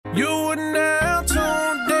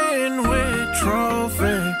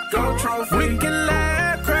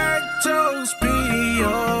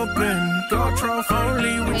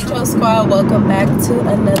up, squad? Welcome back to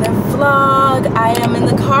another vlog. I am in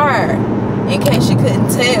the car, in case you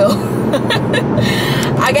couldn't tell.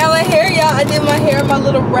 I got my hair, y'all. I did my hair, my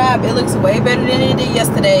little wrap. It looks way better than it did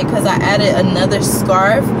yesterday because I added another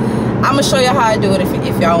scarf. I'm gonna show y'all how I do it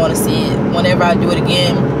if y'all want to see it. Whenever I do it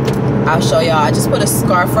again, I'll show y'all. I just put a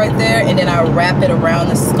scarf right there and then I wrap it around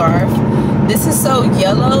the scarf. This is so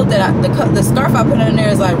yellow that the scarf I put in there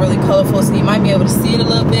is like really colorful, so you might be able to see it a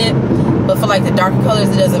little bit. But for like the darker colors,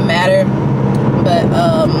 it doesn't matter. But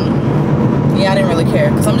yeah, I didn't really care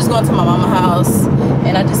because I'm just going to my mama's house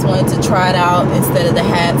and I just wanted to try it out instead of the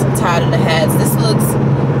hats. I'm tired of the hats. This looks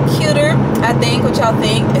cuter, I think. What y'all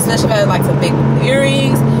think? Especially if I had like some big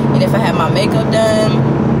earrings and if I had my makeup done.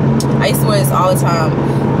 I used to wear this all the time,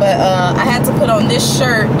 but I had to put on this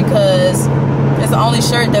shirt because it's the only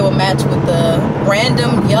shirt that would match with the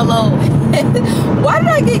random yellow. Why did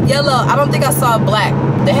I get yellow? I don't think I saw black.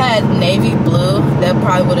 They had navy blue. That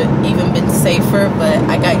probably would have even been safer, but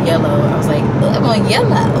I got yellow. I was like, oh, I'm on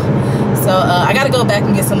yellow. So I gotta go back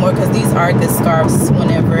and get some more because these are good scarves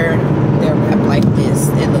whenever they're wrapped like this.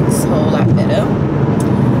 It looks a whole lot better.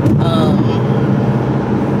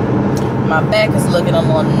 My back is looking a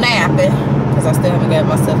little nappy because I still haven't got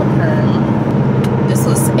myself a perm. This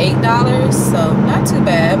was $8, so not too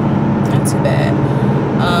bad. Not too bad.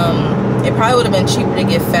 It probably would have been cheaper to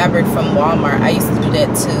get fabric from Walmart. I used to do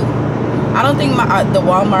that too. I don't think the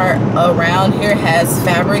Walmart around here has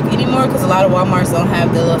fabric anymore because a lot of Walmarts don't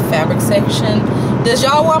have the little fabric section. Does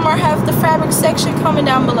y'all Walmart have the fabric section? Comment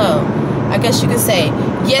down below. I guess you could say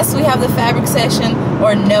yes, we have the fabric section,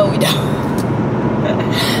 or no, we don't.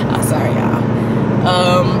 I'm sorry, y'all.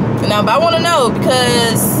 Now, but I want to know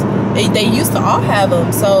because they used to all have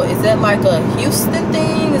them. So is that like a Houston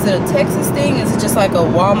thing? Is it a Texas thing? Is it just like a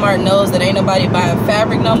Walmart knows that ain't nobody buying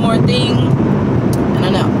fabric no more thing? I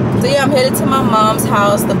don't know. So yeah, I'm headed to my mom's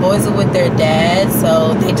house. The boys are with their dad,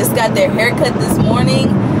 so they just got their haircut this morning.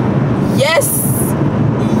 Yes,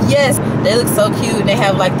 yes, they look so cute. They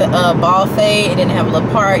have like the ball fade and then they have a little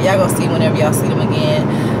part. Y'all gonna see whenever y'all see them again.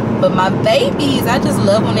 But my babies, I just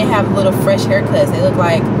love when they have little fresh haircuts. They look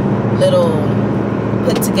like little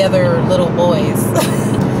put together little boys.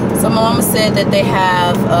 So my mama said that they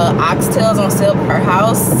have oxtails on sale at her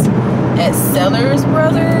house at Sellers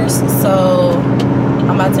Brothers. So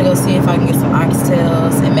I'm about to go see if I can get some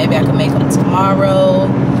oxtails and maybe I can make them tomorrow.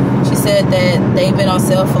 She said that they've been on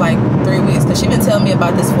sale for like 3 weeks because she's been telling me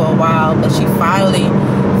about this for a while, but she finally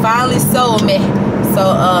sold me.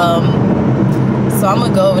 So I'm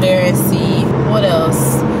gonna go over there and see what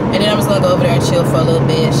else. And then I'm just gonna go over there and chill for a little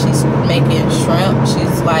bit. She's making shrimp.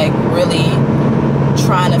 She's like really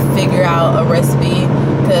trying to figure out a recipe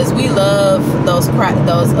because we love those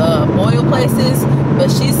boil places.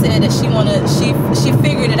 But she said that she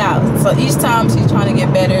figured it out. So each time she's trying to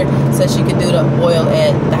get better so she could do the boil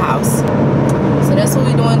at the house. So that's what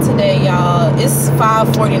we're doing today, y'all. It's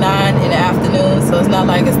 5:49 in the afternoon, so it's not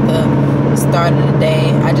like it's the start of the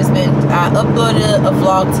day. I uploaded a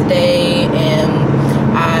vlog today and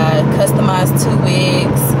I customized 2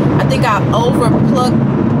 wigs. I think I overplucked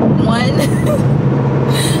one.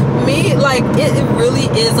 Me, like it really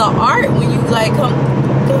is an art when you like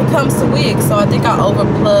comes to wigs. So I think I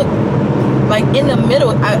overplucked like in the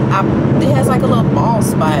middle. It has like a little ball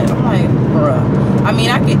spot. I'm like, bruh. I mean,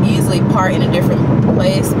 I could easily part in a different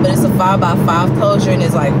place, but it's a 5x5 closure and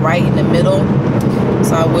it's like right in the middle.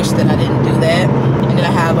 So I wish that I didn't do that. And then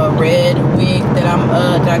I have a red wig that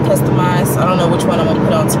I customized. I don't know which one I'm gonna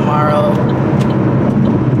put on tomorrow,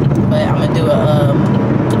 but I'm gonna do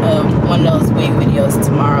one of those wig videos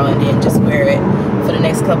tomorrow and then just wear it for the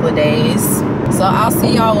next couple of days. So I'll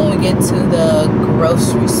see y'all when we get to the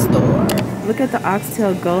grocery store. Look at the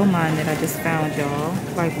Oxtail gold mine that I just found, y'all.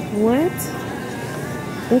 Like, what?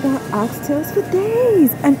 They got oxtails for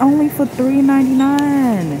days and only for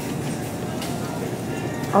 $3.99.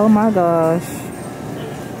 Oh my gosh.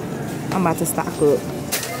 I'm about to stock up.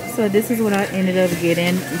 So this is what I ended up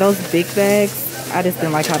getting. Those big bags, I just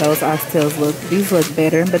didn't like how those oxtails look. These look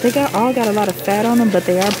better, but they all got a lot of fat on them, but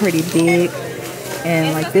they are pretty big.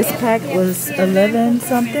 And like this pack was 11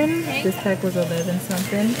 something. This pack was 11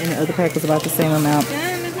 something, and the other pack was about the same amount.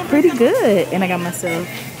 Pretty good. And I got myself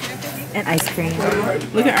an ice cream.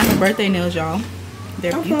 Look at Irma's birthday nails, y'all.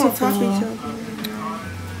 They're beautiful.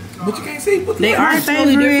 But you can't see. They are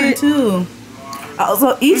totally different too. Oh,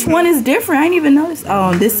 so each one is different. I didn't even notice.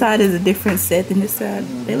 Oh, this side is a different set than this side.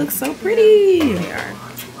 They look so pretty. They are.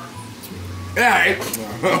 Alright.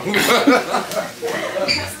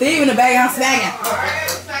 Steve in the bag, I'm smacking.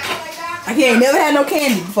 I can't never had no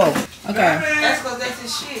candy before. Okay.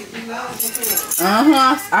 his shit. He loves it.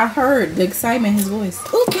 I heard the excitement in his voice.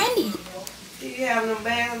 Ooh, candy. He have them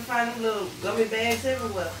bags and find them little gummy bags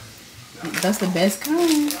everywhere. That's the best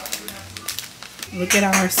kind. Look at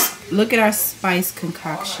our spice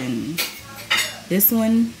concoction. This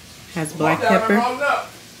one has black pepper.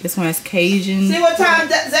 This one has Cajun. See what time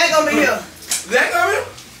Zach gonna be here. Zach gonna be here?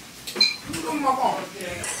 Who's on my phone?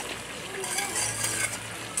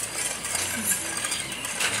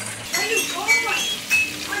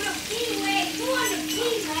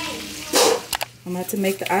 I'm about to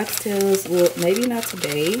make the oxtails. Well, maybe not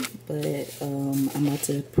today, but I'm about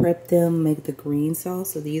to prep them, make the green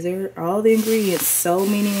sauce. So these are all the ingredients. So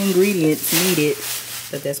many ingredients needed,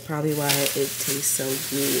 but that's probably why it tastes so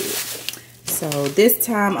good. So this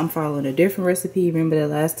time I'm following a different recipe. Remember that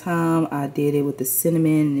last time I did it with the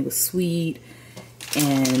cinnamon and it was sweet.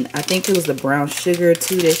 And I think it was the brown sugar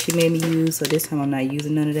too that she made me use. So this time I'm not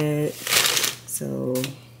using none of that. So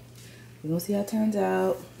we're gonna see how it turns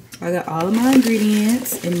out. I got all of my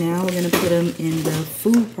ingredients and now we're gonna put them in the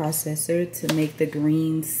food processor to make the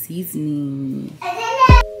green seasoning.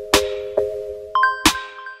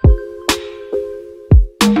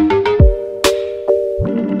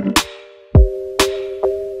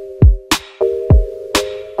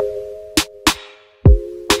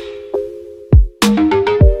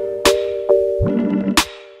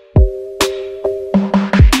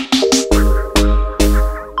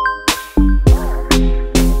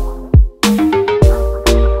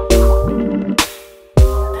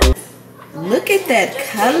 That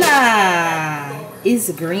color is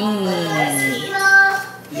green.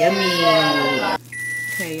 Yummy.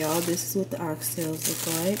 Okay, y'all, this is what the oxtails look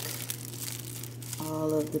like. All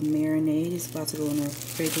of the marinade is about to go in the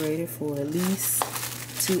refrigerator for at least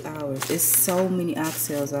 2 hours. It's so many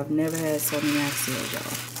oxtails. I've never had so many oxtails,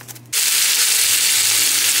 y'all.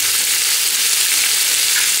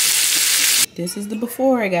 This is the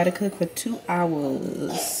before. I gotta cook for 2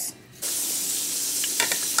 hours.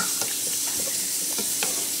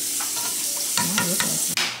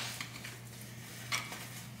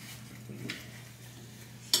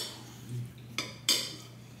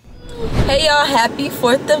 Hey y'all, happy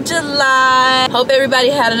 4th of July. Hope everybody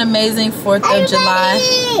had an amazing 4th of July.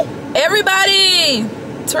 Everybody!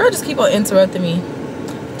 Terrell just keep on interrupting me.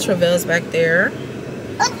 Trevel's back there.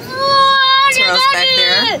 Terrell's back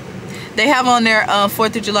there. They have on their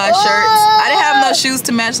 4th of July shirts. I didn't have no shoes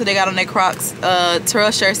to match, so they got on their Crocs.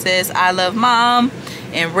 Terrell's shirt says, I love mom,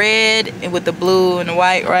 in red and with the blue and the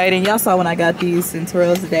white, right? And y'all saw when I got these, and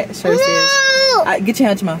Terrell's shirt says, get your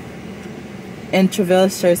hand to your mouth. And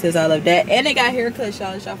Trevel's shirt says, I love that. And they got haircuts,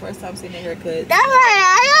 y'all. It's y'all first time seeing their haircuts. That's what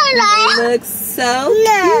I like. They look so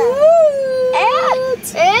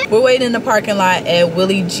cute. We're waiting in the parking lot at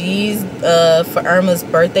Willie G's for Irma's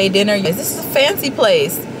birthday dinner. This is a fancy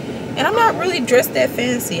place. And I'm not really dressed that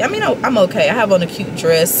fancy. I mean, I'm okay. I have on a cute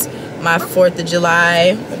dress. My 4th of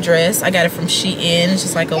July dress. I got it from Shein. It's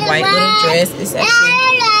just like a white little dress. It's actually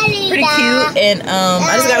pretty cute. And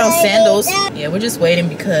I just got on sandals. Yeah, we're just waiting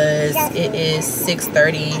because it is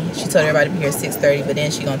 6:30. She told everybody to be here at 6:30, but then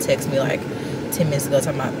she gonna text me like 10 minutes ago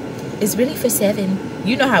talking about it's really for 7.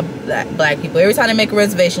 You know how black people, every time they make a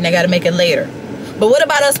reservation, they gotta make it later. But what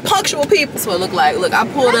about us punctual people? That's what it looked like. Look, I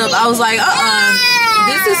pulled up. I was like,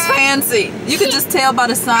 this is fancy. You could just tell by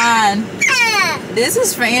the sign. This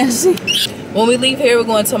is fancy. When we leave here, we're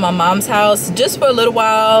going to my mom's house just for a little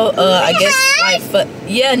while. I guess like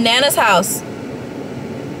yeah, Nana's house.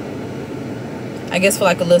 I guess for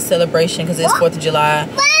like a little celebration because it's 4th of July.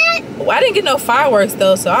 Well, I didn't get no fireworks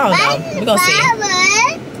though, so I don't know. We're gonna see.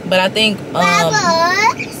 But I think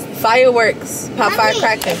fireworks, pop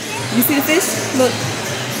firecracker. You see the fish? Look.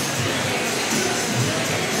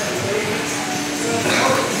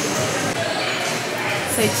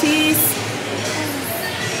 Say cheese.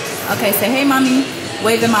 Okay, say hey mommy.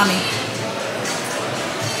 Wave at mommy.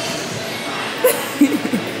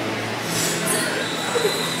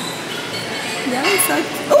 Yeah, it's so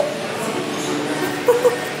cute. Oh.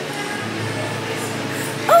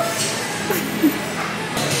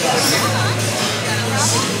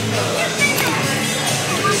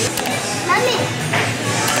 Mommy.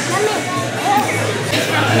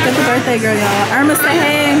 Look at the birthday girl, y'all. Irma, say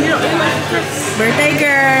hey. Birthday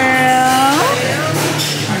girl.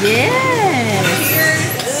 Yes.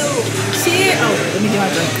 Cheers. Oh, let me do my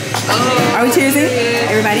drink. Are we cheersing?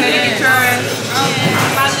 Everybody?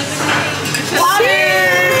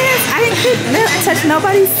 Cheers. I didn't touch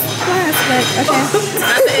nobody's glass, but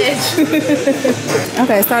okay.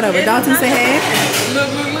 Okay, start over. Dalton, say hey. Look.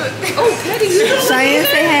 Oh, Teddy. Cheyenne,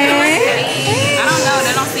 say hey. I don't know.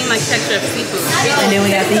 That don't seem like texture of seafood. And And then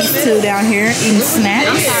we got these two down here eating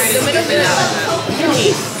snacks.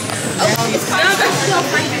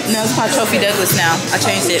 No, it's called Trophie Douglas now. I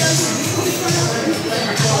changed it.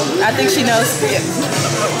 I think she knows. Yeah.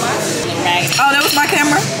 Right. Oh, that was my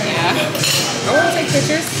camera? Yeah. I want to take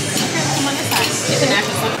pictures. Okay, come on this side. It's an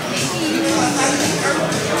actual one.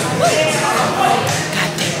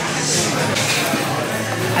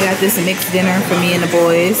 I got this mixed dinner for me and the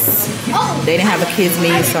boys. They didn't have a kids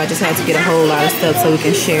meal, so I just had to get a whole lot of stuff so we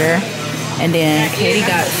can share. And then Katie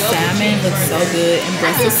got salmon, looks so good, and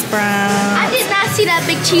Brussels sprouts. I did not see that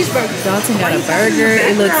big cheeseburger. Dalton got a burger.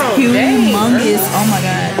 It looks humongous. Oh my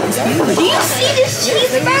god, it's huge. Do you see this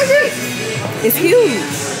cheeseburger? It's huge.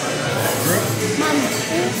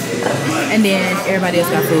 And then everybody else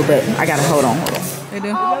got food, but I gotta hold on. They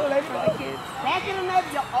do.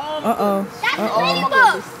 Uh-oh. That's the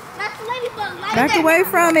ladybug. That's the ladybug. Right Back there. away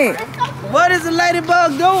from it. What is the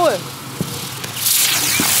ladybug doing? It's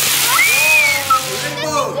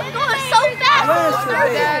going so fast.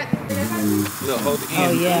 Look, hold the Oh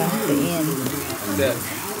end. yeah, the end. That.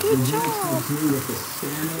 Good job.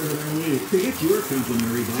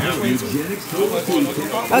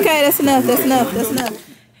 Okay, that's enough. That's enough. That's enough.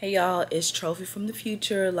 Hey y'all, it's Trophie from the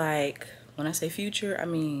future. Like, when I say future, I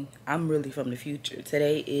mean I'm really from the future.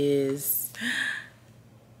 Today is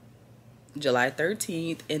July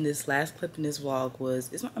 13th, and this last clip in this vlog was,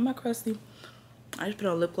 am I crusty? I just put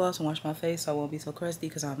on lip gloss and washed my face so I won't be so crusty,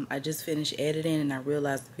 because I just finished editing and I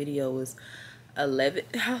realized the video was 11,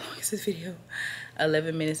 how long is this video?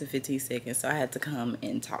 11 minutes and 15 seconds. So I had to come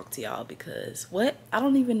and talk to y'all because I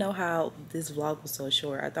don't even know how this vlog was so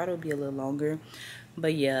short. I thought it would be a little longer.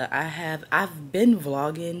 But yeah, I've been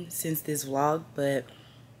vlogging since this vlog, but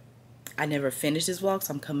I never finished this vlog,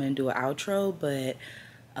 so I'm coming to do an outro. But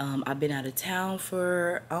I've been out of town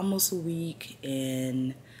for almost a week,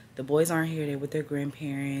 and the boys aren't here. They're with their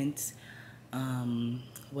grandparents.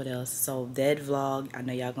 What else? So that vlog, I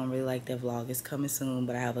know y'all gonna really like that vlog. It's coming soon,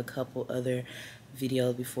 but I have a couple other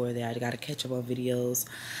videos before that. I gotta catch up on videos.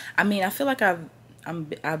 I mean, I feel like I've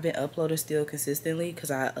been uploading still consistently,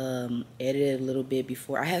 because I edited a little bit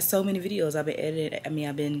before. I had so many videos I've been editing. I mean,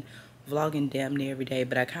 I've been vlogging damn near every day,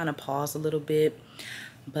 but I kind of paused a little bit.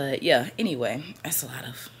 But yeah, anyway, that's a lot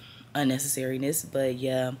of unnecessariness. But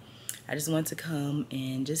yeah, I just wanted to come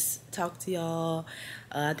and just talk to y'all.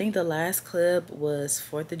 I think the last clip was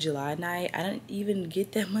 4th of July night. I didn't even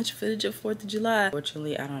get that much footage of 4th of July.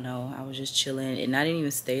 Fortunately, I don't know. I was just chilling, and I didn't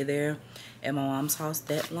even stay there at my mom's house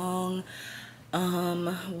that long.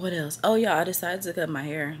 What else? Oh yeah, I decided to cut my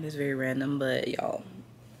hair. It's very random, but y'all,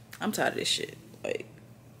 I'm tired of this shit. Like,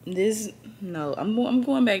 no, I'm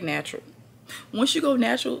going back natural. Once you go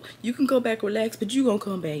natural, you can go back relaxed, but you gonna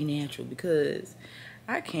come back natural, because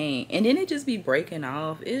I can't. And then it just be breaking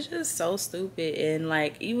off. It's just so stupid. And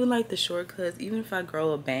like, even like the shortcuts, even if I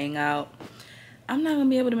grow a bang out, I'm not gonna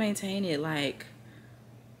be able to maintain it. Like,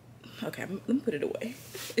 okay, let me put it away.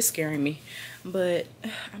 It's scaring me. But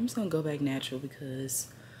I'm just gonna go back natural, because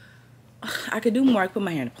I could do more. I could put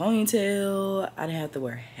my hair in a ponytail. I didn't have to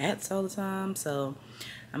wear hats all the time. So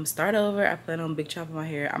I'm gonna start over. I plan on big chopping my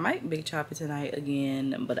hair. I might big chop it tonight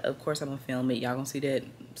again, but of course I'm gonna film it. Y'all gonna see that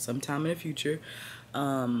sometime in the future.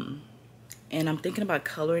 And I'm thinking about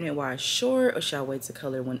coloring it while it's short, or should I wait to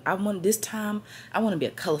color when I want? This time I want to be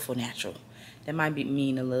a colorful natural. That might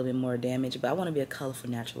mean a little bit more damage, but I want to be a colorful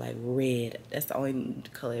natural, like red. That's the only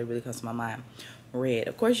color that really comes to my mind. Red.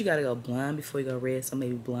 Of course you gotta go blonde before you go red, so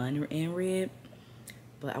maybe blonde and red.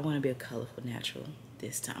 But I want to be a colorful natural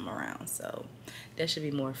this time around, so that should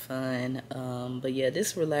be more fun. But yeah,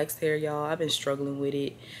 this relaxed hair, y'all, I've been struggling with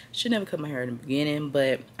it. Should never cut my hair in the beginning,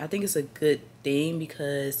 but I think it's a good thing,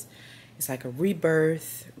 because it's like a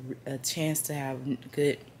rebirth, a chance to have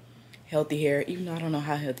good healthy hair, even though I don't know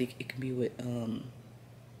how healthy it can be with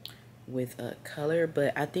color.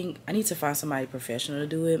 But I think I need to find somebody professional to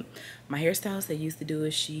do it. My hairstylist that used to do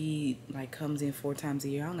it, she like comes in 4 times a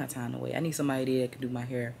year. I don't got time to wait. I need somebody that can do my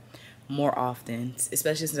hair more often,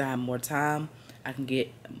 especially since I have more time. I can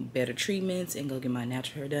get better treatments and go get my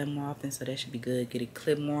natural hair done more often, so that should be good. Get it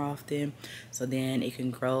clipped more often, so then it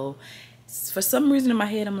can grow. For some reason in my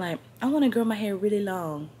head, I'm like, I want to grow my hair really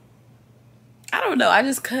long. I don't know. I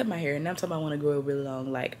just cut my hair, and I'm talking about I want to grow it really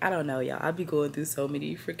long. Like, I don't know, y'all. I be going through so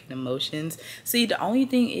many freaking emotions. See, the only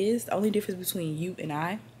difference between you and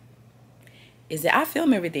I is that I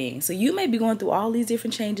film everything. So you may be going through all these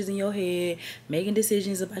different changes in your head, making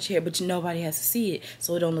decisions about your hair, but nobody has to see it,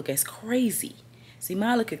 so it don't look as crazy. See,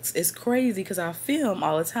 my look is crazy because I film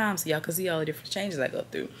all the time, so y'all can see all the different changes I go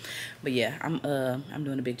through. But yeah, I'm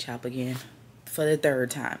doing a big chop again for the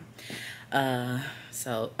 3rd time.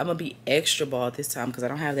 So I'm gonna be extra bald this time because I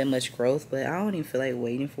don't have that much growth, but I don't even feel like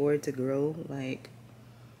waiting for it to grow. Like,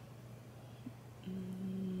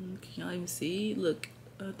 can y'all even see? Look,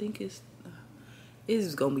 I think it's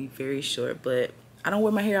gonna be very short, but I don't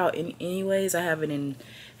wear my hair out anyways. I have it in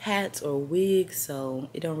hats or wigs, so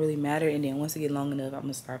it don't really matter. And then once it get long enough, I'm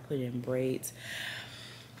gonna start putting in braids.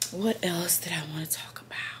 What else did I want to talk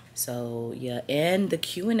about? So yeah, and the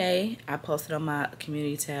Q&A, I posted on my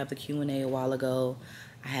community tab the Q&A a while ago.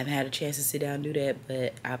 I haven't had a chance to sit down and do that,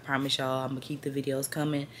 but I promise y'all I'm gonna keep the videos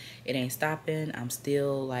coming. It ain't stopping. I'm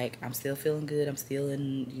still feeling good. I'm still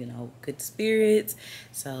in, you know, good spirits.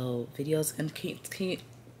 So videos gonna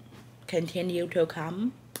continue to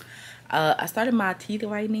come. I started my teeth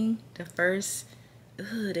whitening. The first,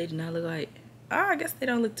 they do not look like, I guess they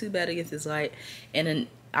don't look too bad against this light. And then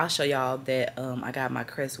I'll show y'all that I got my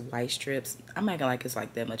Crest white strips. I'm acting like it's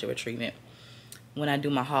like that much of a treatment. When I do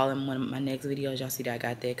my haul in one of my next videos, y'all see that I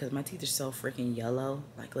got that because my teeth are so freaking yellow.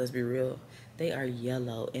 Like, let's be real. They are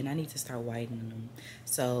yellow and I need to start whitening them.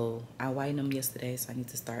 So I whitened them yesterday, so I need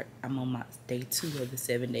to start. I'm on my day 2 of the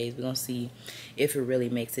 7 days. We're gonna see if it really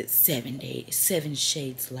makes it 7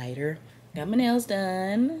 shades lighter. Got my nails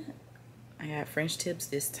done. I got French tips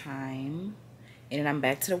this time. And then I'm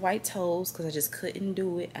back to the white toes because I just couldn't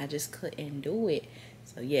do it.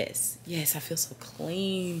 So yes, I feel so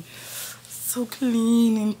clean. So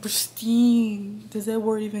clean and pristine. Does that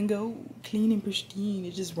word even go? Clean and pristine.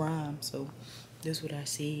 It just rhymes. So that's what I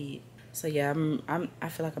said. So yeah, I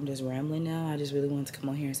feel like I'm just rambling now. I just really wanted to come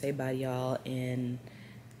on here and say bye to y'all and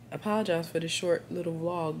apologize for the short little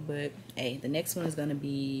vlog, but hey, the next one is gonna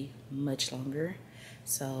be much longer.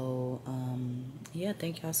 So yeah,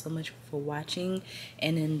 thank y'all so much for watching.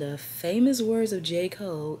 And in the famous words of J.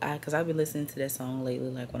 Cole, because I've been listening to that song lately,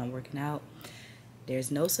 like when I'm working out,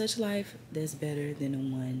 there's no such life that's better than the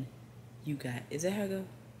one you got. Is that how it go?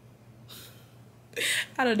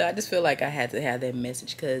 I don't know, I just feel like I had to have that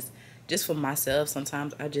message because just for myself,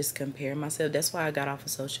 sometimes I just compare myself. That's why I got off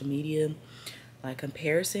of social media. Like,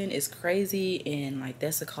 comparison is crazy, and like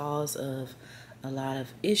that's the cause of a lot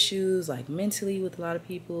of issues, like mentally, with a lot of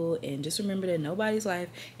people. And just remember that nobody's life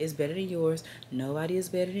is better than yours. Nobody is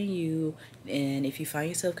better than you. And if you find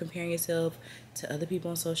yourself comparing yourself to other people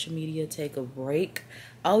on social media, take a break.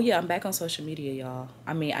 Oh yeah, I'm back on social media, y'all.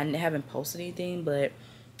 I mean, I haven't posted anything, but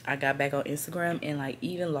I got back on Instagram, and like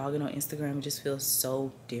even logging on Instagram, it just feels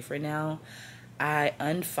so different now. I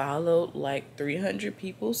unfollowed like 300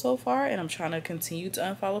 people so far, and I'm trying to continue to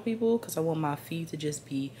unfollow people because I want my feed to just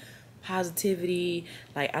be positivity.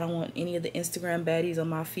 Like, I don't want any of the Instagram baddies on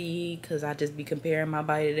my feed because I just be comparing my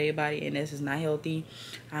body to their body, and this is not healthy.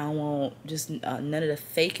 I don't want just none of the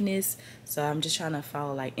fakeness. So I'm just trying to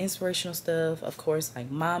follow like inspirational stuff, of course, like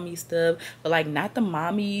mommy stuff, but like not the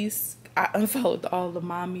mommies. I unfollowed all the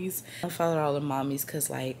mommies. Because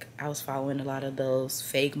like I was following a lot of those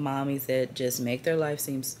fake mommies that just make their life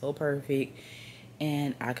seem so perfect,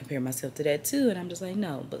 and I compare myself to that too, and I'm just like,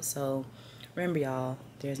 no. But so remember, y'all,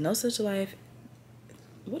 there's no such life.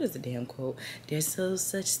 What is the damn quote? There's no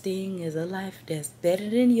such thing as a life that's better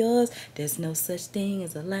than yours. There's no such thing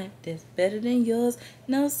as a life that's better than yours.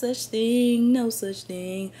 No such thing, no such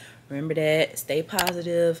thing. Remember that. Stay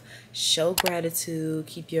positive. Show gratitude.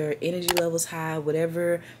 Keep your energy levels high.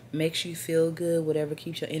 Whatever makes you feel good. Whatever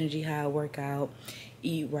keeps your energy high. Work out.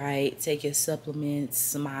 Eat right. Take your supplements.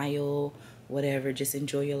 Smile. Whatever. Just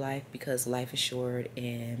enjoy your life because life is short.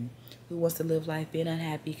 And who wants to live life being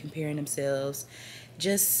unhappy, comparing themselves?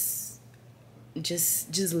 Just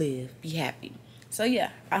live. Be happy. So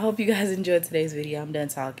yeah, I hope you guys enjoyed today's video. I'm done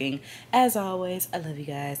talking. As always, I love you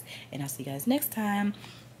guys, and I'll see you guys next time.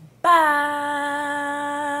 Bye.